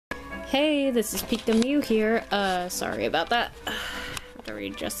Hey, this is Pika Mew here. Sorry about that. I have to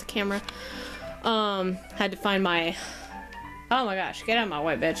readjust the camera. Had to find my... Oh my gosh, get out of my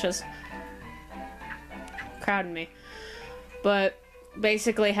way, bitches. Crowding me. But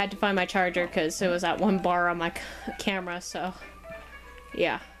basically had to find my charger because it was at one bar on my camera, so...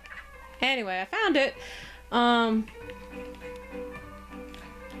 Yeah. Anyway, I found it.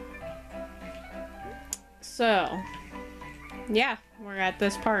 So... Yeah, we're at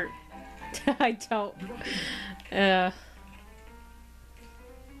this part. I don't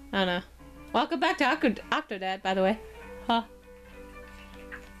know. Welcome back to Octodad, by the way. Huh?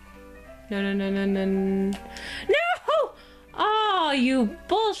 No! Oh, you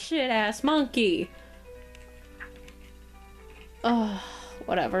bullshit ass monkey. Oh,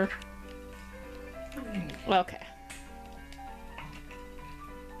 whatever. Okay.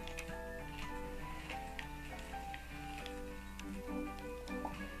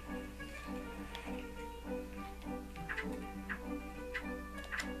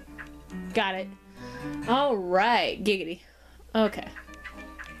 Got it. Alright, giggity. Okay.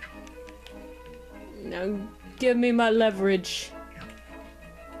 Now give me my leverage.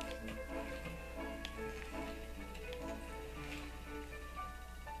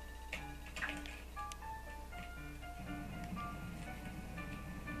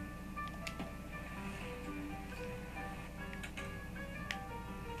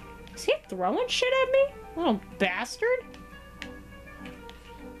 Is he throwing shit at me? Little bastard?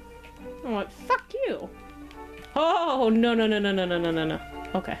 I'm like, fuck you. Oh, no.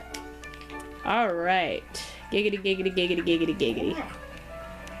 Okay. Alright. Giggity.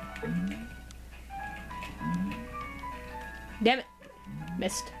 Damn it.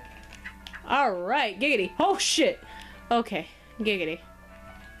 Missed. Alright, giggity. Oh, shit. Okay, giggity.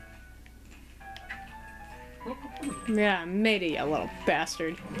 Yeah, I made it, you little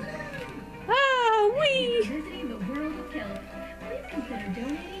bastard. Ah, wee! Visiting the world of kelp. Please consider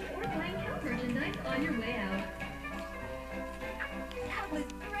donating or buying kelp merchandise on your way out. That was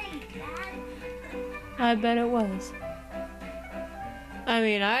great, Dad. I bet it was. I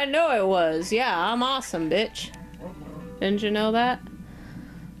mean, I know it was. Yeah, I'm awesome, bitch. Didn't you know that?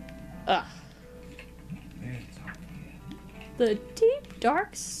 Ugh. The deep,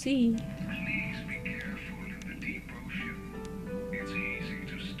 dark sea. Please be careful in the deep ocean. It's easy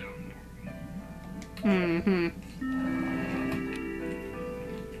to stumble. Mm-hmm.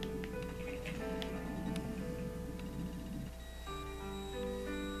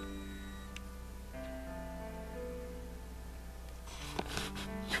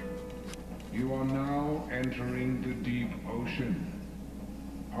 You are now entering the deep ocean,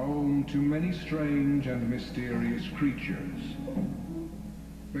 home to many strange and mysterious creatures.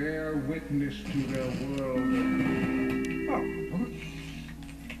 Bear witness to their world.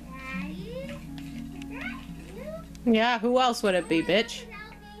 Yeah, who else would it be, bitch?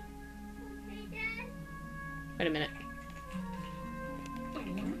 Wait a minute.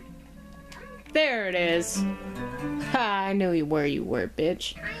 There it is. Ha, I knew where you were,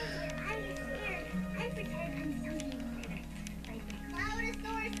 bitch.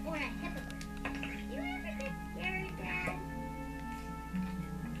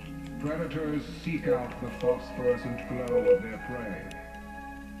 Predators seek out the phosphorescent glow of their prey.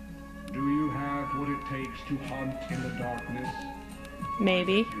 Do you have what it takes to hunt in the darkness?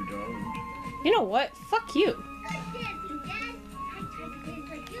 Maybe. You don't. You know what? Fuck you. Good dancing, Dad. I tried to dance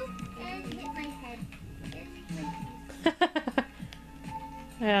like you and hit my head.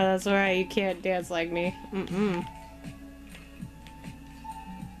 Yeah, that's right. You can't dance like me. Mm-mm. Are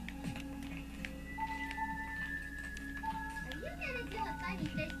you gonna do a funny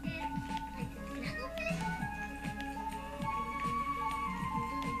fish dance? Like a snuggle fish?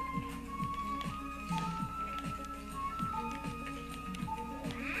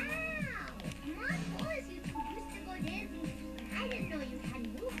 Wow! Mom told us you used to go dancing. I didn't know you had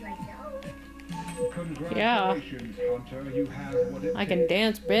moves like those. Congratulations, Hunter. You have what it I can takes.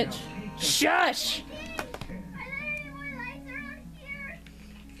 dance, bitch. Now take the Shush! Are there any more lights around here?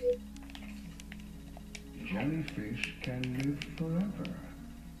 Jellyfish can live forever.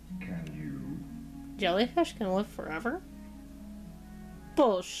 Can you? Jellyfish can live forever?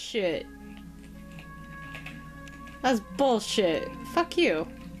 Bullshit. That's bullshit. Fuck you.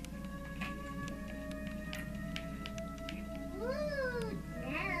 Ooh,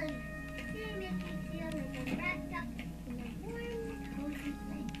 Dad. They make me feel like I'm wrapped up in a warm, cozy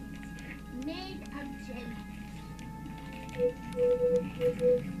blanket made of jelly.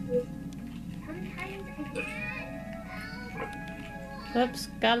 Sometimes I can't. Oops,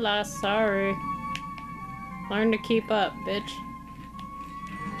 got lost. Sorry. Learn to keep up, bitch.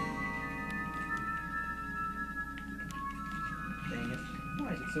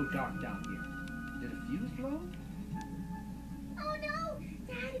 so dark down here? Did a fuse blow? Oh no!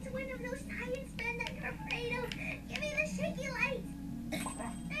 Dad, it's one of those science men that you're afraid of. Give me the shaky light.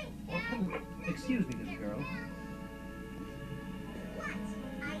 Thanks, Dad. Excuse me, little girl. What?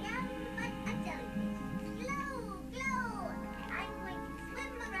 I am but a jellyfish. Glow, glow. I'm going to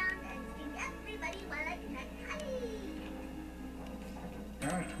swim around and sting everybody while I connect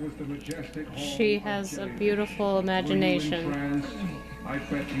That was the majestic hall She of has a jellyfish. beautiful Were you imagination. entranced? I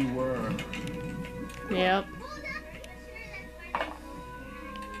bet you were. Yep. Hold up. Are you sure that's where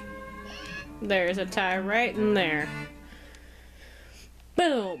they go? There's a tie right in there.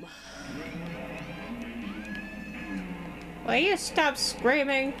 Boom. Will you stop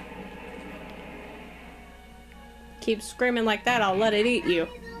screaming? Keep screaming like that, I'll let it eat you.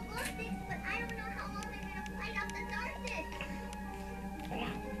 These little glow sticks, but I don't know how long they're gonna fight off the darkness.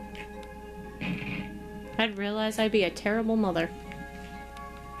 I'd realize I'd be a terrible mother.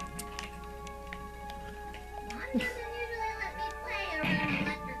 Mom doesn't usually let me play around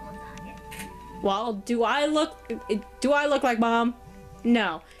electrical sockets. Well, do I look like Mom?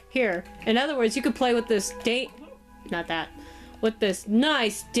 No. Here. In other words, you could play with this not that. With this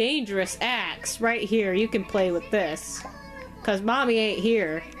nice, dangerous axe right here. You can play with this. Cause Mommy ain't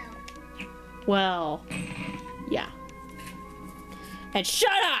here. Well, yeah. And shut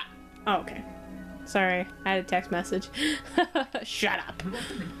up! Oh, okay. Sorry, I had a text message. Shut up.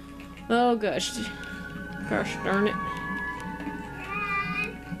 Oh gosh. Gosh darn it. Dad,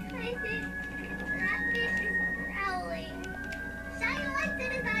 I think that fish is growling. Shine a light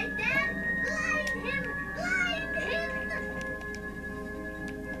in his eyes, Dad. Blind him! Blind him!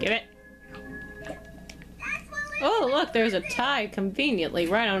 Give it. That's what we Oh, look, there's a tie conveniently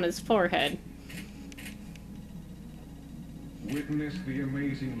right on his forehead. Witness the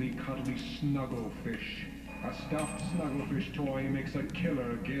amazingly cuddly Snugglefish. A stuffed Snugglefish toy makes a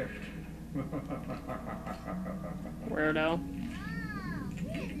killer gift. Weirdo. Oh, he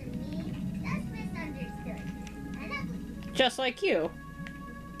isn't mean. That's misunderstood. And ugly. Just like you,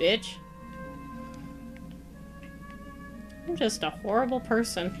 bitch. I'm just a horrible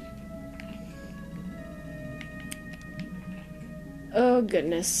person. Oh,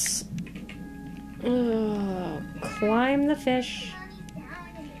 goodness. Oh, climb the fish. Mommy's down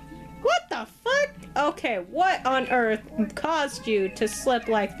in the deep. What the fuck? Okay, what on earth caused you to slip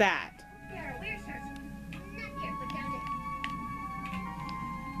like that? There, where's hers? Not here, but down there.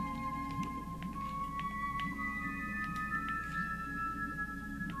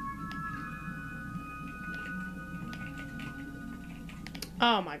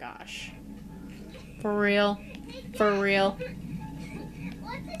 Oh my gosh. For real? For real?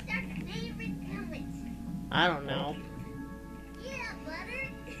 What's a shark's favorite sandwich? I don't know. Peanut butter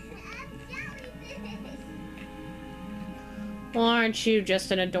and jellyfish. Well, aren't you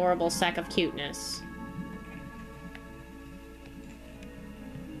just an adorable sack of cuteness?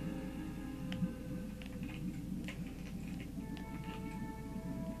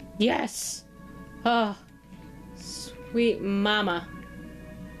 Yes! Oh, sweet mama.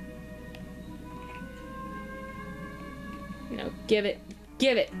 No, give it.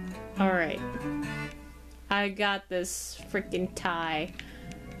 Give it. Alright. I got this freaking tie.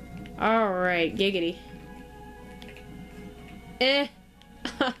 Alright, giggity.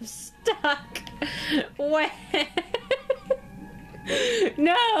 I'm stuck. Wait.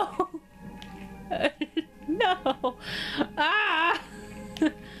 No. No. Ah. If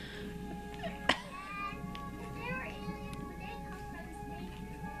there were aliens, would they come from space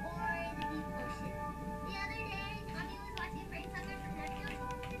or the deep ocean? The other day, Tommy was watching Brain Sucker from Neptune.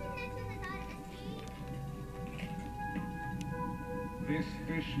 Did he mention the thought of the sea? This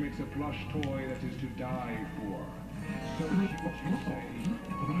fish makes a plush toy that is to die for. So what you say?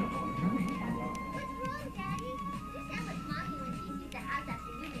 What's wrong, Daddy? You sound like Mommy when she sees the house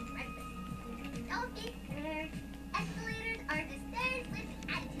after you make breakfast. Don't get scared. Escalators are the stairs with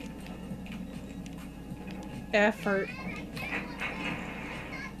attitude. Effort.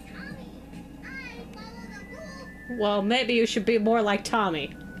 Not Tommy. I follow the rules. Well, maybe you should be more like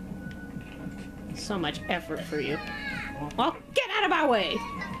Tommy. So much effort for you. Oh, get out of my way!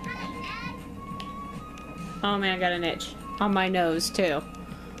 Oh man, I got an itch. On my nose, too.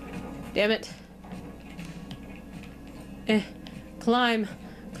 Damn it. Climb.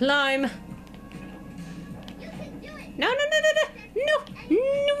 Climb. You can do it. No, no, no, no, no. No. No,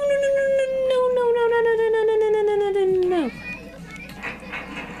 no, no, no, no, no, no, no, no, no, no, no, no, no, no, no, no.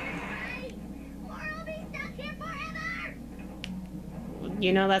 Or I'll be stuck here forever.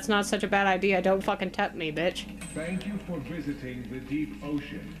 You know, that's not such a bad idea. Don't fucking tempt me, bitch. Thank you for visiting the deep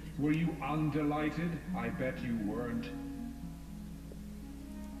ocean. Were you undelighted? I bet you weren't.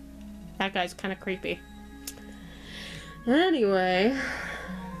 That guy's kind of creepy. Anyway,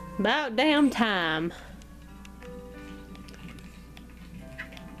 about damn time.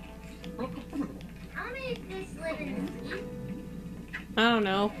 How many fish live in the sea? I don't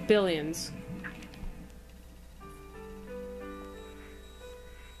know, billions.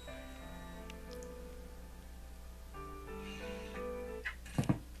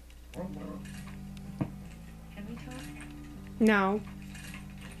 Can we talk? No.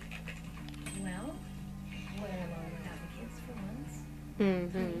 Well, we're alone without the kids for once.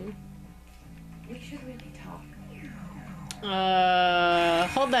 Mm-hmm. We should really talk.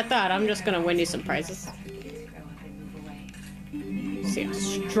 Hold that thought. I'm just gonna win you some prizes. Kids grow up and move away. See how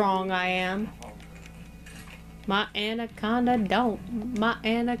strong I am. My anaconda don't. My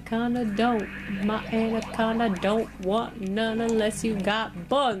anaconda don't. My anaconda don't want none unless you got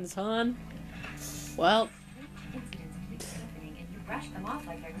buns, hon. Well. Incidents keep happening and you brush them off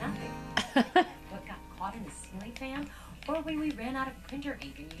like they're nothing. What got caught in the ceiling fan? Or when we ran out of printer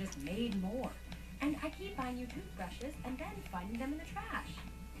ink and you just made more. And I keep buying you toothbrushes and then finding them in the trash.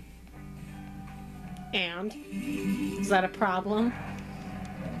 And? Is that a problem?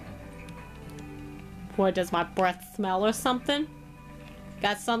 What, does my breath smell or something?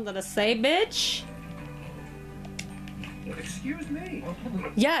 Got something to say, bitch? Excuse me.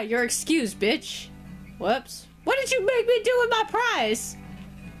 Yeah, you're excused, bitch. Whoops. What did you make me do with my prize?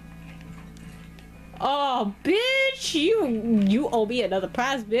 Oh, bitch! You owe me another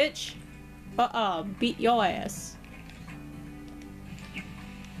prize, bitch. Beat your ass.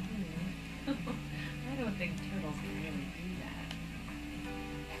 I don't think turtles can really do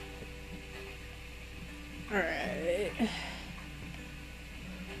that. Alright.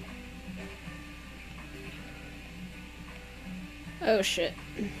 Oh shit.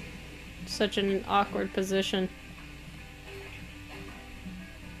 Such an awkward position.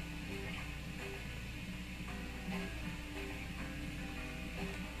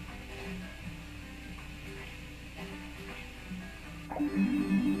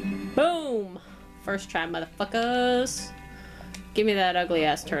 Boom! First try, motherfuckers. Give me that ugly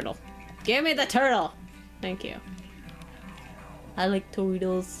ass turtle. Give me the turtle! Thank you. I like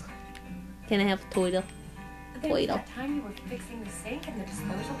turtles. Can I have a turtle? There was Wait, that time you were fixing the sink and the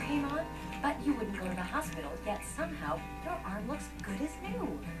disposal came on, but you wouldn't go to the hospital, yet somehow your arm looks good as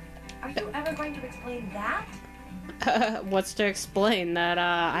new. Are you ever going to explain that? What's to explain? That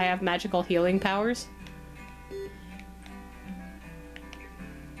I have magical healing powers?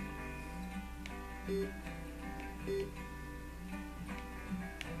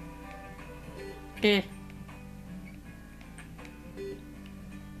 Eh.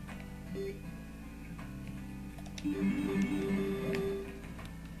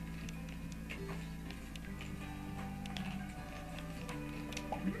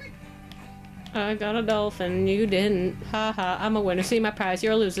 I got a dolphin, you didn't. Haha, I'm a winner. See my prize,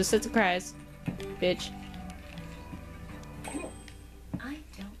 you're a loser. Sit surprise. Bitch. I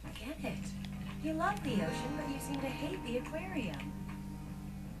don't get it. You love the ocean, but you seem to hate the aquarium.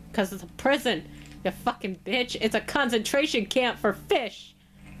 Cause it's a prison, you fucking bitch. It's a concentration camp for fish.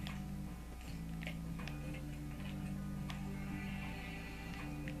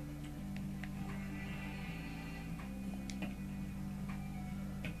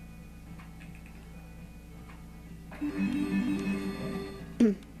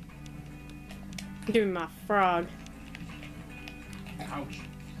 Give me my frog. Ouch.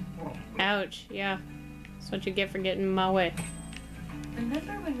 Ouch, yeah. That's what you get for getting in my way.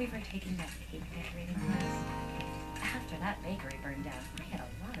 Remember when we were taking that cake decorating class? After that bakery burned down, I had a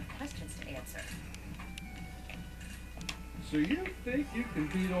lot of questions to answer. So you think you can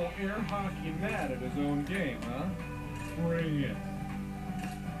beat old air hockey Matt at his own game, huh? Bring it.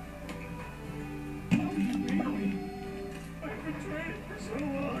 I've been training for so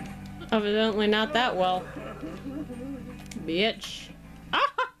long. Evidently not that well. Bitch.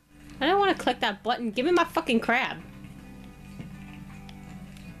 Ah! I don't want to click that button. Give me my fucking crab.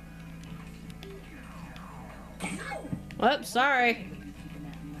 Whoops, sorry. I wouldn't keep in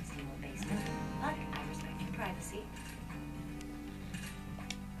that musty old basement, but I respect your privacy.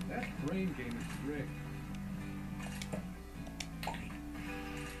 That brain game is rigged.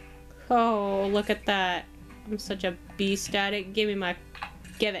 Oh, look at that. I'm such a beast at it. Give me my...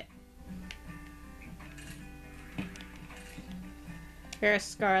 Give it. Here,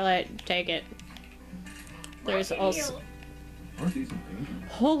 Scarlet. Take it. There's also... Aren't these in danger?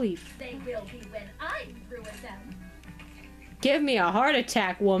 Holy... They will be when I'm through with them. Give me a heart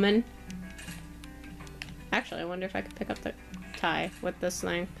attack, woman. Actually, I wonder if I could pick up the tie with this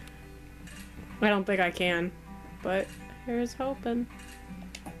thing. I don't think I can. But here's hoping.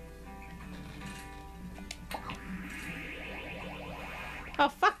 Oh,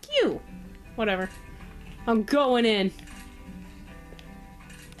 fuck you! Whatever. I'm going in.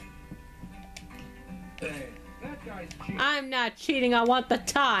 Hey, that guy's cheating. I'm not cheating, I want the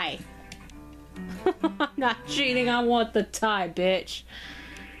tie. I'm not cheating, I want the tie, bitch.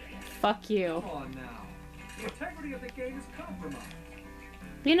 Fuck you. Come on now. The integrity of the game is compromised.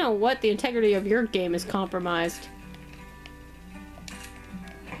 You know what? The integrity of your game is compromised.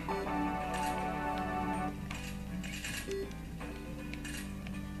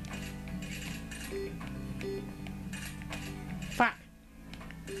 Fuck.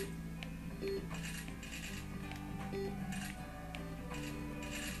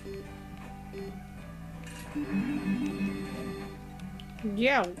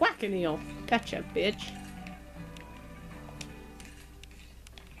 Yeah, whack-a-needle. Gotcha, bitch.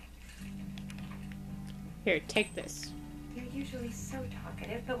 Here, take this. You're usually so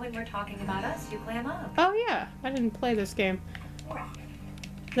talkative, but when we're talking about us, you clam up. Oh yeah, I didn't play this game.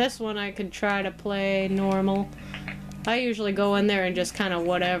 This one I could try to play normal. I usually go in there and just kind of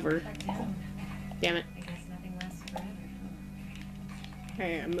whatever. But no, Damn it. I guess nothing lasts forever, huh?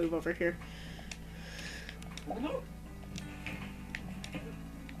 Hey, move over here.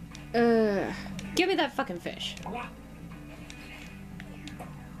 Give me that fucking fish.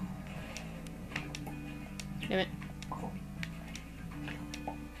 Damn it.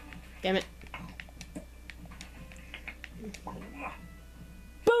 Damn it.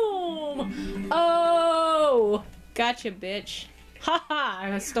 Boom! Oh! Gotcha, bitch. Haha! I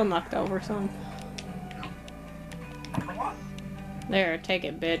was still knocked over some. There, take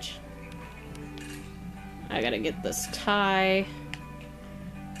it, bitch. I gotta get this tie.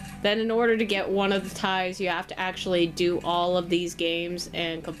 Then in order to get one of the ties, you have to actually do all of these games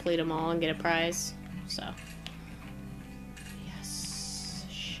and complete them all and get a prize. So. Yes.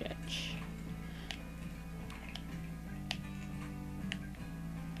 Shit.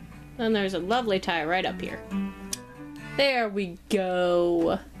 Then there's a lovely tie right up here. There we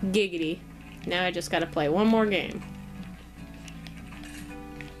go. Giggity. Now I just gotta play one more game.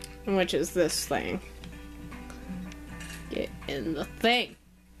 Which is this thing. Get in the thing.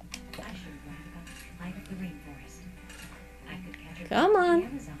 I should write about the plight of the rainforest. I could catch a Come boat in on. the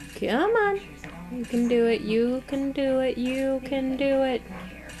Amazon. Come on. Pictures of all You the can do it. sunlight. You can do it. You can do it.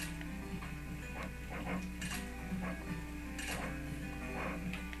 Care.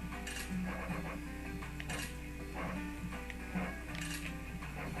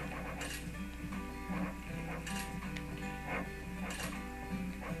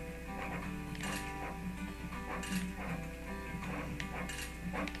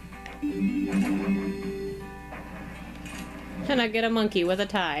 Can I get a monkey with a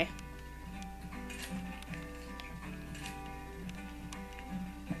tie?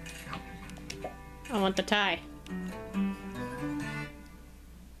 I want the tie.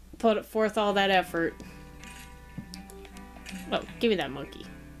 Put forth all that effort. Oh, give me that monkey.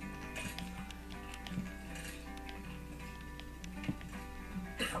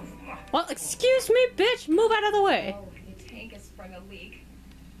 Well, excuse me, bitch! Move out of the way! Oh, the tank has sprung a leak.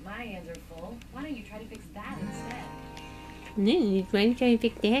 My hands are full. Why don't you try to fix that instead? No, why don't you try to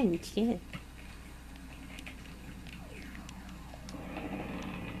fix that instead?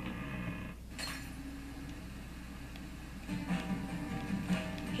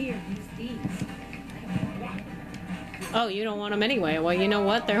 Here, use these. I don't want them. Oh, you don't want them anyway. Well, you know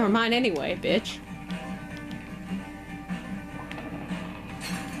what? They're mine anyway, bitch.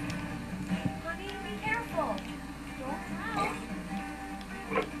 Honey, be careful.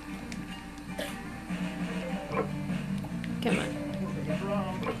 Come on.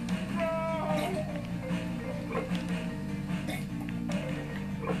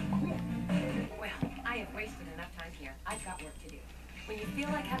 Well, I have wasted enough time here. I've got work to do. When you feel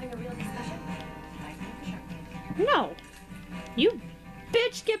like having a real discussion, I think the shark tank. No. You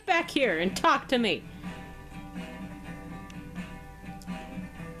bitch, get back here and talk to me.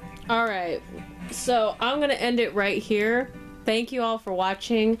 Alright. So, I'm going to end it right here. Thank you all for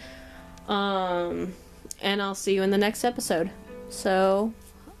watching. And I'll see you in the next episode. So,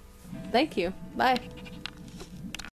 thank you. Bye.